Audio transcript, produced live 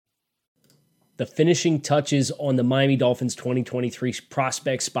The finishing touches on the Miami Dolphins 2023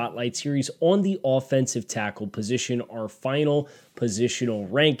 Prospect Spotlight Series on the offensive tackle position, our final positional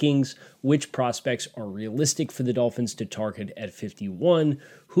rankings, which prospects are realistic for the Dolphins to target at 51,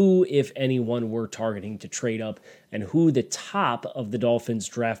 who, if anyone, we're targeting to trade up, and who the top of the Dolphins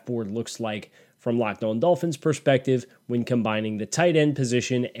draft board looks like from Locked On Dolphins perspective when combining the tight end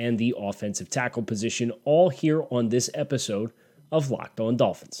position and the offensive tackle position, all here on this episode of Locked On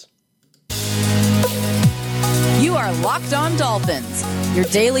Dolphins. You are Locked On Dolphins, your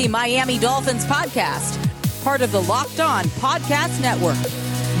daily Miami Dolphins podcast, part of the Locked On Podcast Network,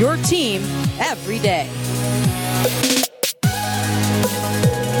 your team every day.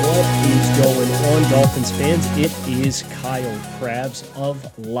 What is going on, Dolphins fans? It is Kyle Krabs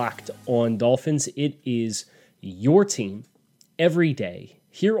of Locked On Dolphins. It is your team every day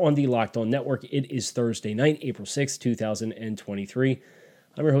here on the Locked On Network. It is Thursday night, April 6th, 2023.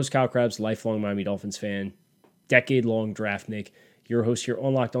 I'm your host, Kyle Krabs, lifelong Miami Dolphins fan, decade-long draftnik, your host here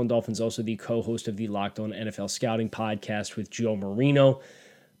on Locked On Dolphins, also the co-host of the Locked On NFL Scouting podcast with Joe Marino,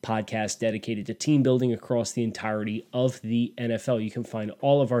 podcast dedicated to team building across the entirety of the NFL. You can find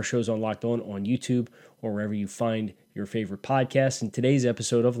all of our shows on Locked On YouTube or wherever you find your favorite podcasts. And today's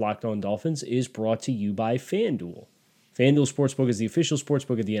episode of Locked On Dolphins is brought to you by FanDuel. FanDuel Sportsbook is the official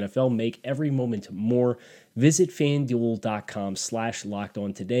sportsbook of the NFL. Make every moment more. Visit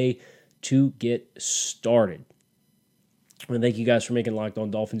FanDuel.com/LockedOn today to get started. I want to thank you guys for making Locked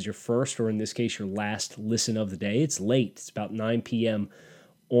On Dolphins your first, or in this case, your last listen of the day. It's late. It's about 9 p.m.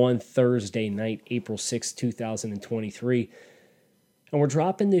 on Thursday night, April 6, 2023. And we're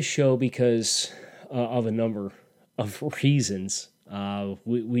dropping this show because of a number of reasons.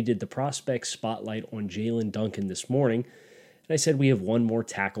 We did the prospect spotlight on Jalen Duncan this morning, and I said we have one more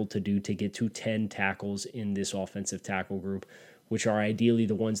tackle to do to get to 10 tackles in this offensive tackle group, which are ideally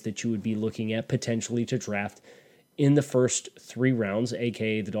the ones that you would be looking at potentially to draft in the first three rounds,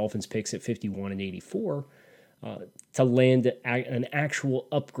 aka the Dolphins picks at 51 and 84, to land an actual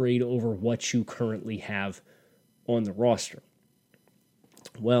upgrade over what you currently have on the roster.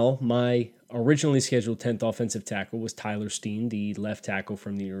 Well, my originally scheduled 10th offensive tackle was Tyler Steen, the left tackle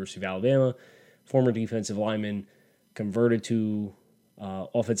from the University of Alabama, former defensive lineman, converted to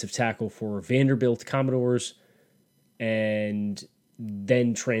offensive tackle for Vanderbilt Commodores, and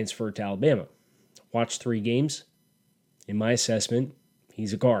then transferred to Alabama. Watched 3 games. In my assessment,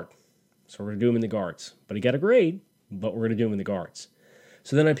 he's a guard. So we're going to do him in the guards. But he got a grade, but we're going to do him in the guards.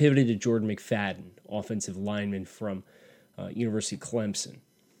 So then I pivoted to Jordan McFadden, offensive lineman from University of Clemson.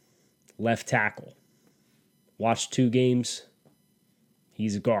 Left tackle. Watched 2 games.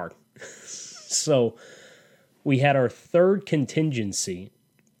 He's a guard. So we had our third contingency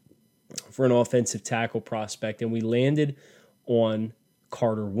for an offensive tackle prospect, and we landed on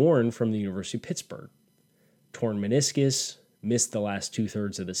Carter Warren from the University of Pittsburgh. Torn meniscus, missed the last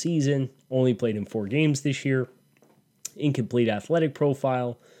 2/3 of the season, only played in 4 games this year, incomplete athletic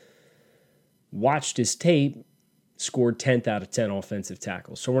profile, watched his tape, scored 10th out of 10 offensive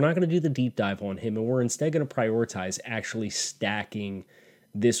tackles. So we're not going to do the deep dive on him, and we're instead going to prioritize actually stacking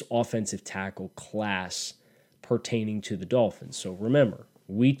this offensive tackle class pertaining to the Dolphins. So remember,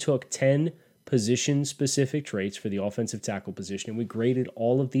 we took 10 position-specific traits for the offensive tackle position, and we graded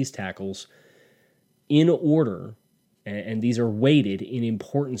all of these tackles in order, and these are weighted in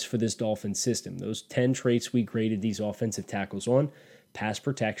importance for this Dolphin system. Those 10 traits we graded these offensive tackles on: pass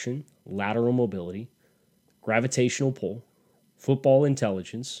protection, lateral mobility, gravitational pull, football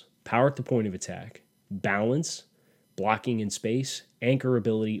intelligence, power at the point of attack, balance, blocking in space, anchor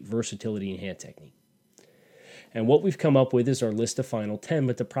ability, versatility, and hand technique. And what we've come up with is our list of final 10,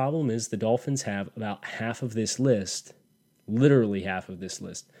 but the problem is the Dolphins have about half of this list, literally half of this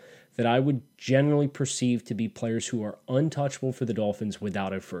list, that I would generally perceive to be players who are untouchable for the Dolphins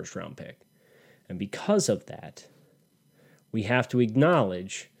without a first-round pick. And because of that, we have to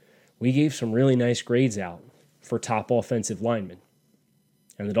acknowledge we gave some really nice grades out for top offensive linemen.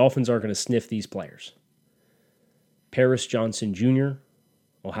 And the Dolphins are going to sniff these players. Paris Johnson Jr.,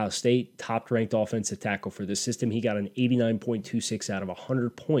 Ohio State, top-ranked offensive tackle for this system. He got an 89.26 out of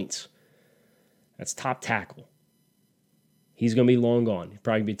 100 points. That's top tackle. He's going to be long gone. He'll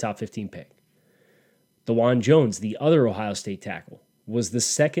probably be a top 15 pick. DeJuan Jones, the other Ohio State tackle, was the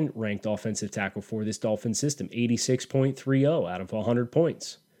second-ranked offensive tackle for this Dolphin system, 86.30 out of 100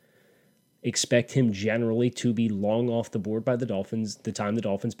 points. Expect him generally to be long off the board by the Dolphins the time the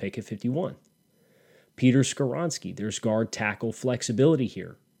Dolphins pick at 51. Peter Skoronski, there's guard tackle flexibility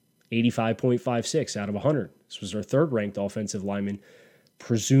here, 85.56 out of 100. This was our third-ranked offensive lineman,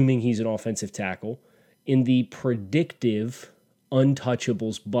 presuming he's an offensive tackle, in the predictive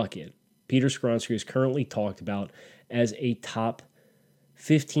untouchables bucket. Peter Skoronski is currently talked about as a top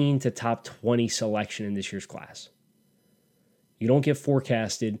 15 to top 20 selection in this year's class. You don't get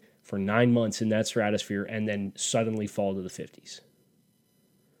forecasted for 9 months in that stratosphere and then suddenly fall to the 50s.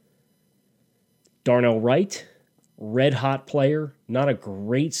 Darnell Wright, red hot player, not a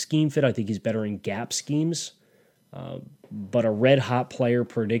great scheme fit. I think he's better in gap schemes, but a red hot player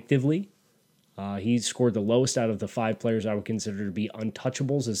predictively. He scored the lowest out of the 5 players I would consider to be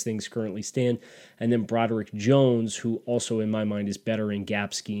untouchables as things currently stand. And then Broderick Jones, who also in my mind is better in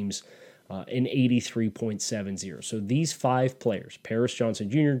gap schemes, in 83.70. So these 5 players, Paris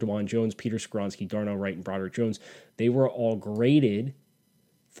Johnson Jr., DeJuan Jones, Peter Skoronski, Darnell Wright, and Broderick Jones, they were all graded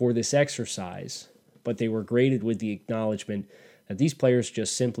for this exercise, but they were graded with the acknowledgement that these players,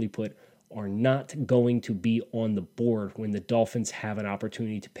 just simply put, are not going to be on the board when the Dolphins have an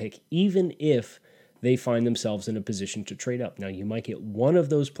opportunity to pick, even if they find themselves in a position to trade up. Now, you might get one of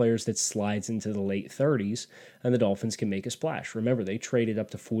those players that slides into the late 30s, and the Dolphins can make a splash. Remember, they traded up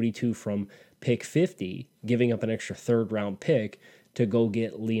to 42 from pick 50, giving up an extra third-round pick to go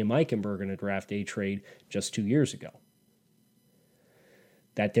get Liam Eichenberg in a draft day trade just 2 years ago.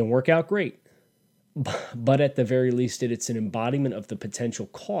 That didn't work out great, but at the very least, it's an embodiment of the potential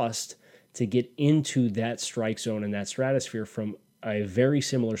cost to get into that strike zone and that stratosphere from a very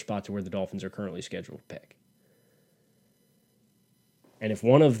similar spot to where the Dolphins are currently scheduled to pick. And if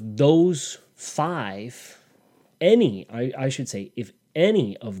one of those 5, if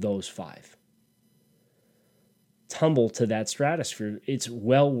any of those 5 tumble to that stratosphere, it's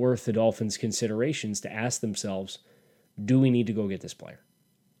well worth the Dolphins' considerations to ask themselves, do we need to go get this player?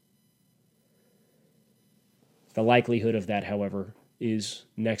 The likelihood of that, however, is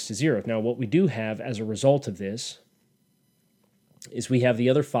next to zero. Now, what we do have as a result of this is we have the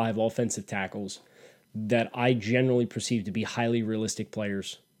other 5 offensive tackles that I generally perceive to be highly realistic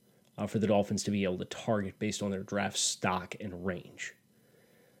players for the Dolphins to be able to target based on their draft stock and range.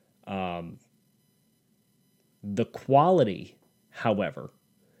 The quality, however,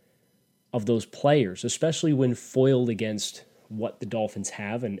 of those players, especially when foiled against what the Dolphins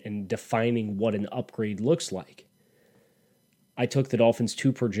have and defining what an upgrade looks like. I took the Dolphins'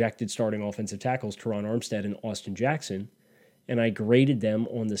 2 projected starting offensive tackles, Teron Armstead and Austin Jackson, and I graded them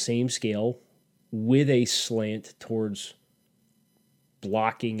on the same scale with a slant towards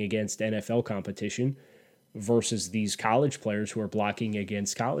blocking against NFL competition versus these college players who are blocking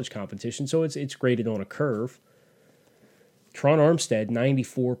against college competition. So it's graded on a curve. Teron Armstead,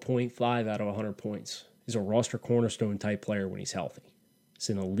 94.5 out of 100 points. He's a roster cornerstone type player when he's healthy. He's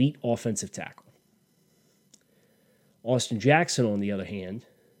an elite offensive tackle. Austin Jackson, on the other hand,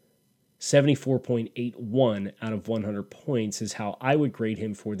 74.81 out of 100 points is how I would grade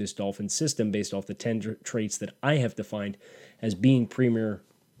him for this Dolphins system based off the 10 traits that I have defined as being premier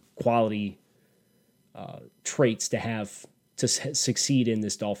quality traits to have to succeed in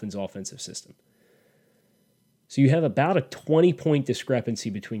this Dolphins offensive system. So you have about a 20-point discrepancy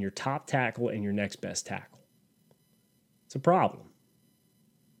between your top tackle and your next best tackle. It's a problem.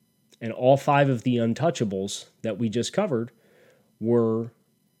 And all 5 of the untouchables that we just covered were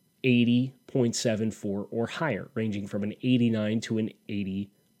 80.74 or higher, ranging from an 89 to an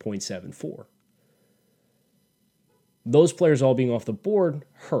 80.74. Those players all being off the board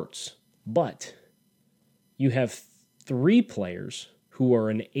hurts, but you have 3 players who are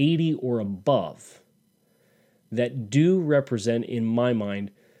an 80 or above that do represent, in my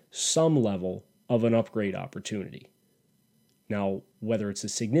mind, some level of an upgrade opportunity. Now, whether it's a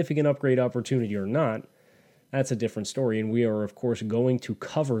significant upgrade opportunity or not, that's a different story, and we are, of course, going to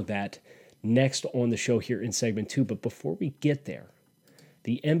cover that next on the show here in segment 2. But before we get there,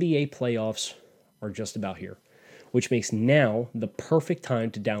 the NBA playoffs are just about here, which makes now the perfect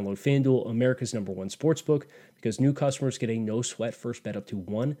time to download FanDuel, America's #1 sportsbook, because new customers get a no-sweat first bet up to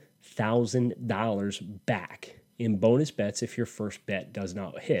 $1,000 back in bonus bets if your first bet does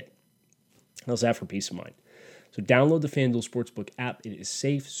not hit. How's that for peace of mind? So download the FanDuel Sportsbook app. It is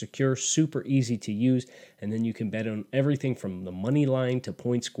safe, secure, super easy to use, and then you can bet on everything from the money line to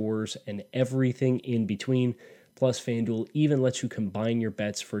point scores and everything in between. Plus, FanDuel even lets you combine your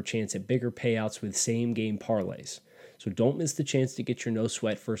bets for a chance at bigger payouts with same-game parlays. So don't miss the chance to get your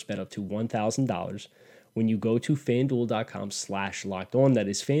no-sweat first bet up to $1,000 when you go to FanDuel.com/lockedon. That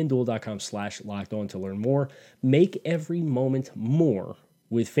is FanDuel.com/lockedon to learn more. Make every moment more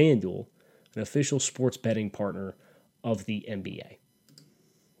with FanDuel, an official sports betting partner of the NBA.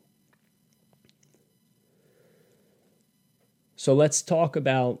 So let's talk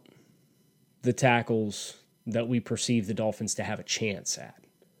about the tackles that we perceive the Dolphins to have a chance at.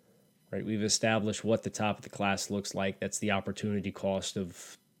 Right? We've established what the top of the class looks like. That's the opportunity cost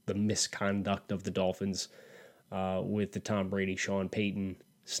of the misconduct of the Dolphins with the Tom Brady, Sean Payton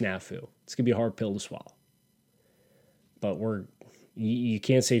snafu. It's going to be a hard pill to swallow. But you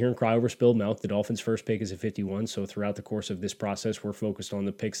can't sit here and cry over spilled milk. The Dolphins' first pick is at 51, so throughout the course of this process, we're focused on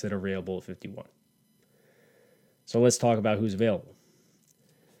the picks that are available at 51. So let's talk about who's available.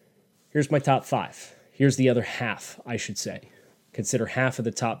 Here's my top 5. Here's the other half, I should say. Consider half of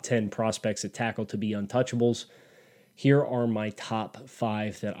the top 10 prospects at tackle to be untouchables. Here are my top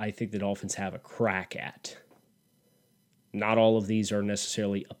 5 that I think the Dolphins have a crack at. Not all of these are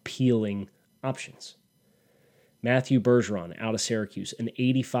necessarily appealing options. Matthew Bergeron out of Syracuse, an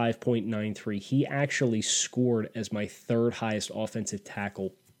 85.93. He actually scored as my third highest offensive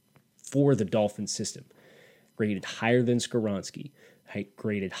tackle for the Dolphins system. Graded higher than Skoronski,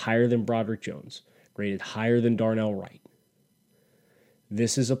 graded higher than Broderick Jones, graded higher than Darnell Wright.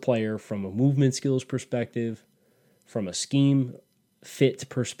 This is a player from a movement skills perspective, from a scheme fit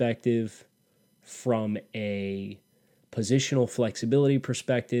perspective, from a positional flexibility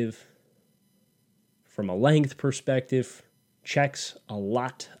perspective, from a length perspective, checks a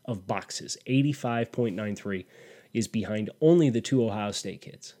lot of boxes. 85.93 is behind only the 2 Ohio State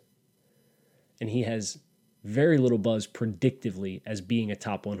kids. And he has very little buzz predictively as being a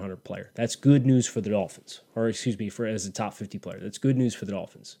top 100 player. That's good news for the Dolphins. Or excuse me, as a top 50 player. That's good news for the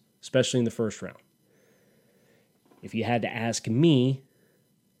Dolphins, especially in the first round. If you had to ask me,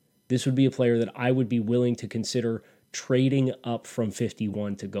 this would be a player that I would be willing to consider trading up from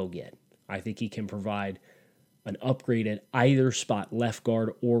 51 to go get. I think he can provide an upgrade at either spot, left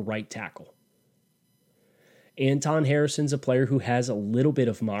guard or right tackle. Anton Harrison's a player who has a little bit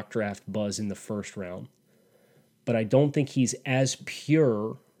of mock draft buzz in the first round, but I don't think he's as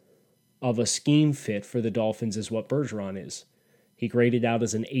pure of a scheme fit for the Dolphins as what Bergeron is. He graded out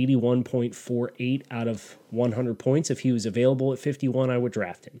as an 81.48 out of 100 points. If he was available at 51, I would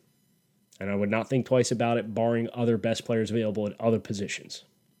draft him. And I would not think twice about it, barring other best players available at other positions.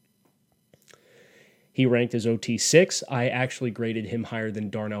 He ranked as OT6. I actually graded him higher than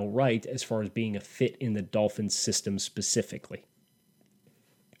Darnell Wright as far as being a fit in the Dolphins system specifically.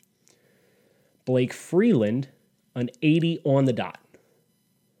 Blake Freeland, an 80 on the dot.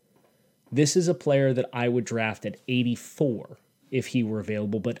 This is a player that I would draft at 84 if he were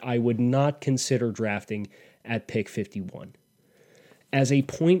available, but I would not consider drafting at pick 51. As a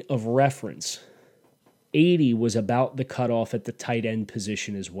point of reference, 80 was about the cutoff at the tight end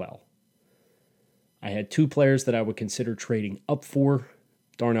position as well. I had 2 players that I would consider trading up for,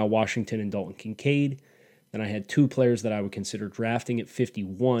 Darnell Washington and Dalton Kincaid. Then I had 2 players that I would consider drafting at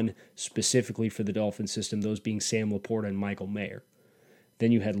 51, specifically for the Dolphins system, those being Sam Laporta and Michael Mayer.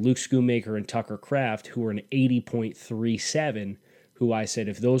 Then you had Luke Schoonmaker and Tucker Kraft, who were an 80.37, who I said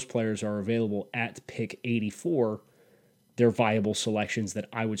if those players are available at pick 84, they're viable selections that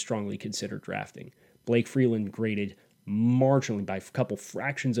I would strongly consider drafting. Blake Freeland graded marginally by a couple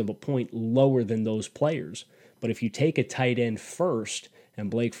fractions of a point lower than those players. But if you take a tight end first and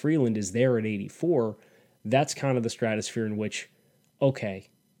Blake Freeland is there at 84, that's kind of the stratosphere in which, okay,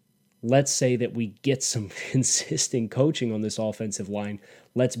 let's say that we get some consistent coaching on this offensive line.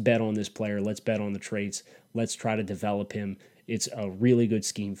 Let's bet on this player. Let's bet on the traits. Let's try to develop him. It's a really good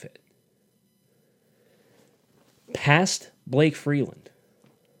scheme fit. Past Blake Freeland,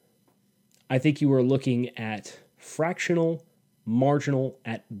 I think you are looking at fractional, marginal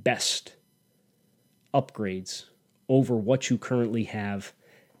at best upgrades over what you currently have,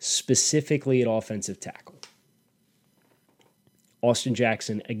 specifically at offensive tackle. Austin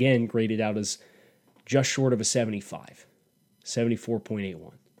Jackson, again, graded out as just short of a 75,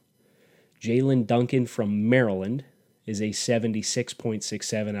 74.81. Jalen Duncan from Maryland is a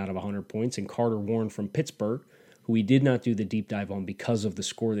 76.67 out of 100 points, and Carter Warren from Pittsburgh, who we did not do the deep dive on because of the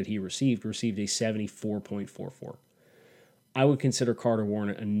score that he received a 74.44. I would consider Carter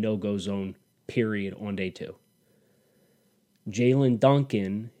Warren a no-go zone, period, on day 2. Jalen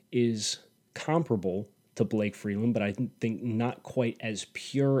Duncan is comparable to Blake Freeland, but I think not quite as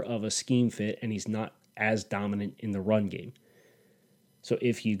pure of a scheme fit, and he's not as dominant in the run game. So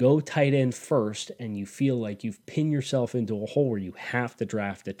if you go tight end first and you feel like you've pinned yourself into a hole where you have to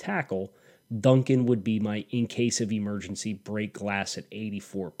draft a tackle, Duncan would be my in case of emergency break glass at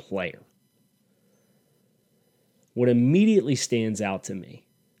 84 player. What immediately stands out to me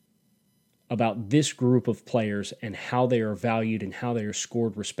about this group of players and how they are valued and how they are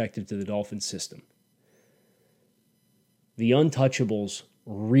scored respective to the Dolphins system, the untouchables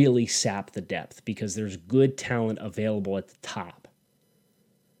really sap the depth because there's good talent available at the top.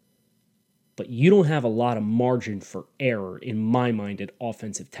 But you don't have a lot of margin for error, in my mind, at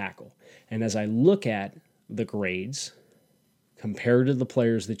offensive tackle. And as I look at the grades, compared to the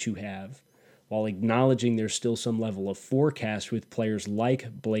players that you have, while acknowledging there's still some level of forecast with players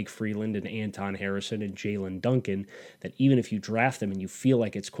like Blake Freeland and Anton Harrison and Jalen Duncan, that even if you draft them and you feel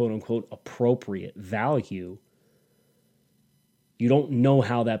like it's quote-unquote appropriate value, you don't know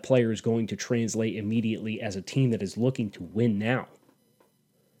how that player is going to translate immediately as a team that is looking to win now.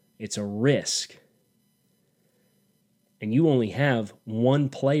 It's a risk. And you only have one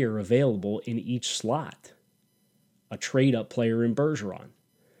player available in each slot. A trade-up player in Bergeron,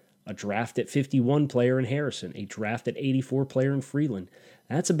 a draft at 51 player in Harrison, a draft at 84 player in Freeland.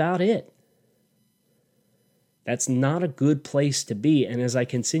 That's about it. That's not a good place to be. And as I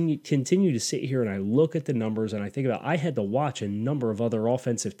continue to sit here and I look at the numbers and I think about, I had to watch a number of other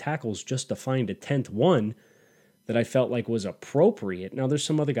offensive tackles just to find a 10th one that I felt like was appropriate. Now, there's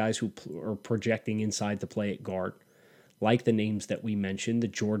some other guys who are projecting inside to play at guard, like the names that we mentioned, the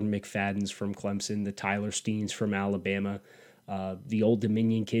Jordan McFadden's from Clemson, the Tyler Steens from Alabama, the Old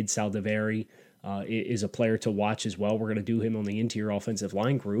Dominion kid, Saldivari, is a player to watch as well. We're going to do him on the interior offensive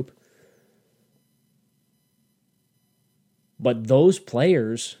line group. But those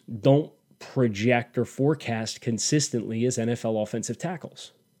players don't project or forecast consistently as NFL offensive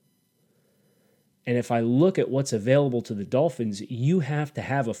tackles. And if I look at what's available to the Dolphins, you have to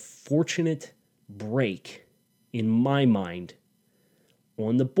have a fortunate break, in my mind,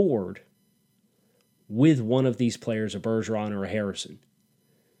 on the board with one of these players, a Bergeron or a Harrison,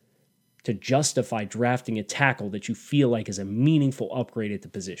 to justify drafting a tackle that you feel like is a meaningful upgrade at the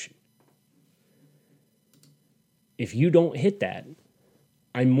position. If you don't hit that,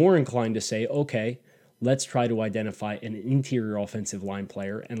 I'm more inclined to say, okay, let's try to identify an interior offensive line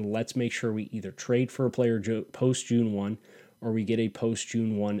player, and let's make sure we either trade for a player post-June 1 or we get a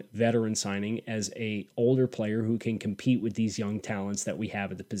post-June 1 veteran signing as a older player who can compete with these young talents that we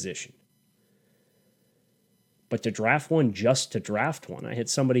have at the position. But to draft one just to draft one, I had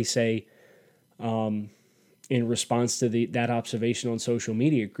somebody say in response to that observation on social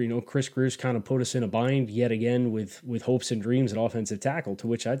media, Chris Greer's kind of put us in a bind yet again with hopes and dreams at offensive tackle, to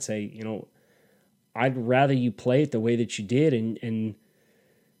which I'd say, I'd rather you play it the way that you did and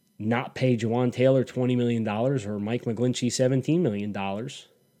not pay Jawan Taylor $20 million or Mike McGlinchey $17 million.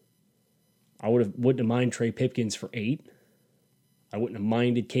 I wouldn't have minded Trey Pipkins for $8 million. I wouldn't have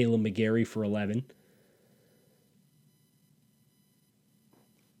minded Caleb McGarry for $11 million.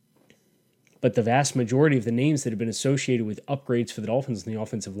 But the vast majority of the names that have been associated with upgrades for the Dolphins in the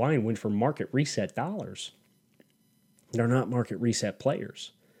offensive line went for market reset dollars. They're not market reset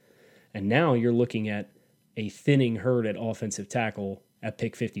players. And now you're looking at a thinning herd at offensive tackle at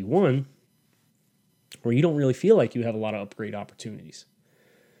pick 51, where you don't really feel like you have a lot of upgrade opportunities.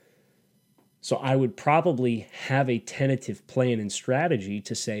 So I would probably have a tentative plan and strategy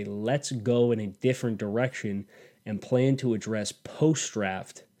to say, let's go in a different direction and plan to address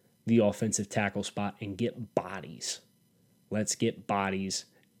post-draft the offensive tackle spot and get bodies. Let's get bodies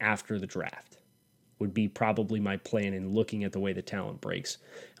after the draft would be probably my plan in looking at the way the talent breaks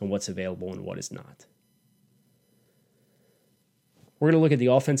and what's available and what is not. We're going to look at the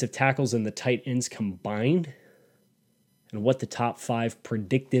offensive tackles and the tight ends combined and what the top 5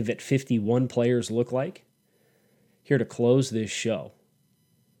 predictive at 51 players look like. Here to close this show,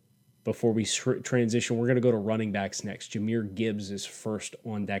 before we transition, we're going to go to running backs next. Jahmyr Gibbs is first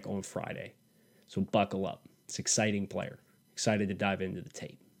on deck on Friday. So buckle up. It's an exciting player. Excited to dive into the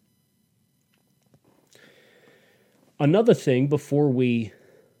tape. Another thing before we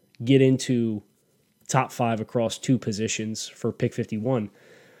get into top 5 across 2 positions for pick 51,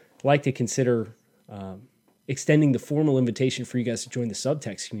 I'd like to consider extending the formal invitation for you guys to join the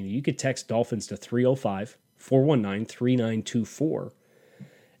subtext community. You could text Dolphins to 305-419-3924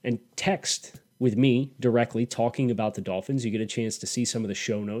 and text with me directly talking about the Dolphins. You get a chance to see some of the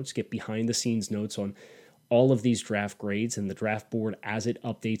show notes, get behind-the-scenes notes on all of these draft grades and the draft board as it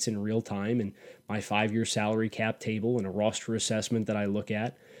updates in real time, and my 5-year salary cap table and a roster assessment that I look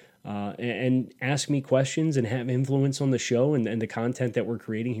at, and ask me questions and have influence on the show and the content that we're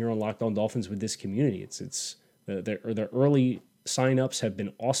creating here on Locked On Dolphins with this community. It's the early signups have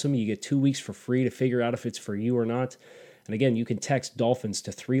been awesome. You get 2 weeks for free to figure out if it's for you or not. And again, you can text Dolphins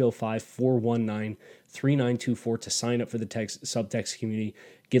to 305-419-3924 to sign up for the subtext community.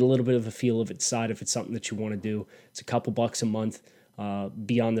 Get a little bit of a feel of it, decide if it's something that you want to do. It's a couple bucks a month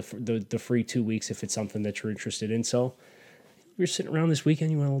beyond the free 2 weeks if it's something that you're interested in. So if you're sitting around this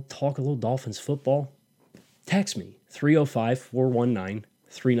weekend, you want to talk a little Dolphins football, text me,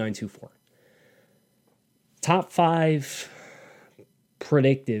 305-419-3924. Top 5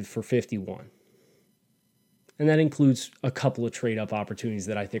 predictive for 51. And that includes a couple of trade-up opportunities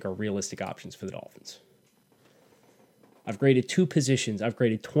that I think are realistic options for the Dolphins. I've graded 2 positions. I've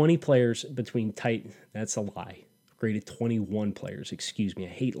graded 20 players between tight. That's a lie. I've graded 21 players. Excuse me. I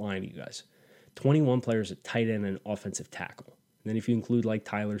hate lying to you guys. 21 players at tight end and offensive tackle. And then if you include like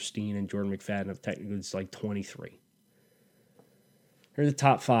Tyler Steen and Jordan McFadden, of technically it's like 23. Here are the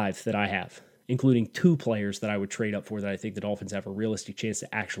top 5 that I have, including 2 players that I would trade up for that I think the Dolphins have a realistic chance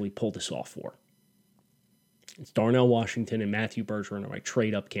to actually pull this off for. It's Darnell Washington and Matthew Bergeron are my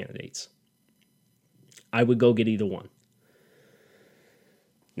trade-up candidates. I would go get either one.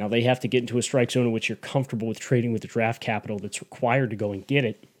 Now, they have to get into a strike zone in which you're comfortable with trading with the draft capital that's required to go and get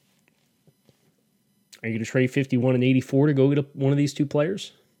it. Are you going to trade 51 and 84 to go get one of these 2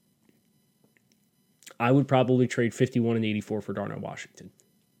 players? I would probably trade 51 and 84 for Darnell Washington.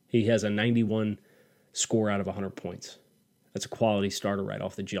 He has a 91 score out of 100 points. That's a quality starter right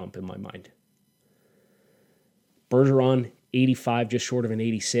off the jump in my mind. Bergeron, 85, just short of an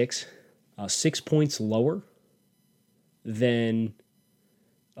 86. 6 points lower than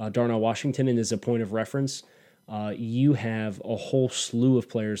Darnell Washington. And as a point of reference, you have a whole slew of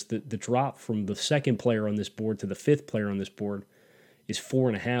players. The drop from the second player on this board to the 5th player on this board is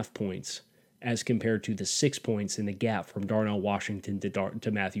 4.5 points, as compared to the 6 points in the gap from Darnell Washington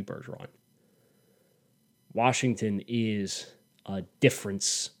to Matthew Bergeron. Washington is a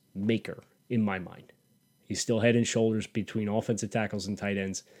difference maker in my mind. He's still head and shoulders between offensive tackles and tight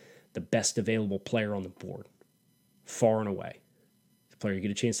ends, the best available player on the board, far and away. The player you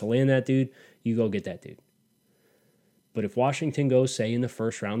get a chance to land that dude, you go get that dude. But if Washington goes, say, in the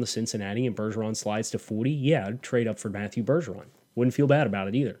first round to Cincinnati and Bergeron slides to 40, yeah, I'd trade up for Matthew Bergeron. Wouldn't feel bad about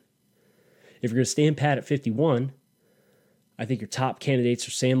it either. If you're going to stand pat at 51, I think your top candidates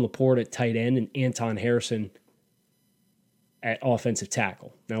are Sam Laporte at tight end and Anton Harrison at offensive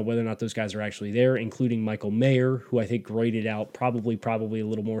tackle. Now, whether or not those guys are actually there, including Michael Mayer, who I think graded out probably a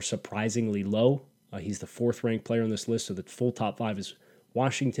little more surprisingly low. He's the 4th-ranked player on this list, so the full top 5 is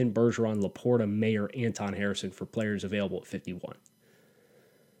Washington, Bergeron, Laporte, Mayer, Anton Harrison for players available at 51.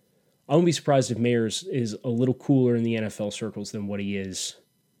 I wouldn't be surprised if Mayer is a little cooler in the NFL circles than what he is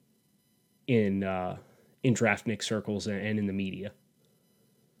in draftnik circles and in the media.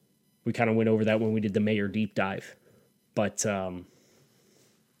 We kind of went over that when we did the Mayer deep dive. But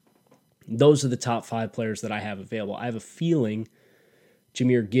those are the top 5 players that I have available. I have a feeling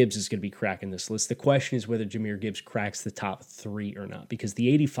Jahmyr Gibbs is going to be cracking this list. The question is whether Jahmyr Gibbs cracks the top 3 or not, because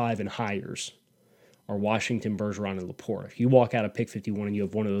the 85 and higher are Washington, Bergeron, and Laporte. If you walk out of pick 51 and you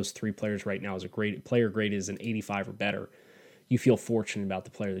have one of those 3 players right now as a great player grade is an 85 or better, you feel fortunate about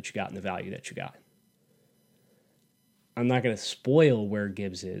the player that you got and the value that you got. I'm not going to spoil where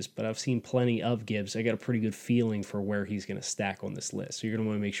Gibbs is, but I've seen plenty of Gibbs. I got a pretty good feeling for where he's going to stack on this list. So you're going to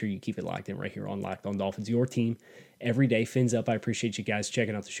want to make sure you keep it locked in right here on Locked On Dolphins, your team every day. Fins up. I appreciate you guys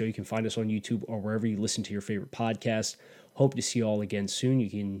checking out the show. You can find us on YouTube or wherever you listen to your favorite podcast. Hope to see you all again soon. You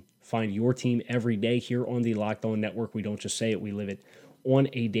can find your team every day here on the Locked On Network. We don't just say it, we live it on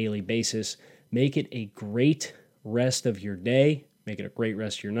a daily basis. Make it a great rest of your day. Make it a great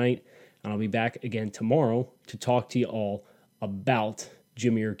rest of your night. And I'll be back again tomorrow to talk to you all about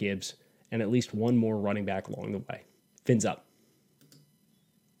Jahmyr Gibbs and at least one more running back along the way. Fins up.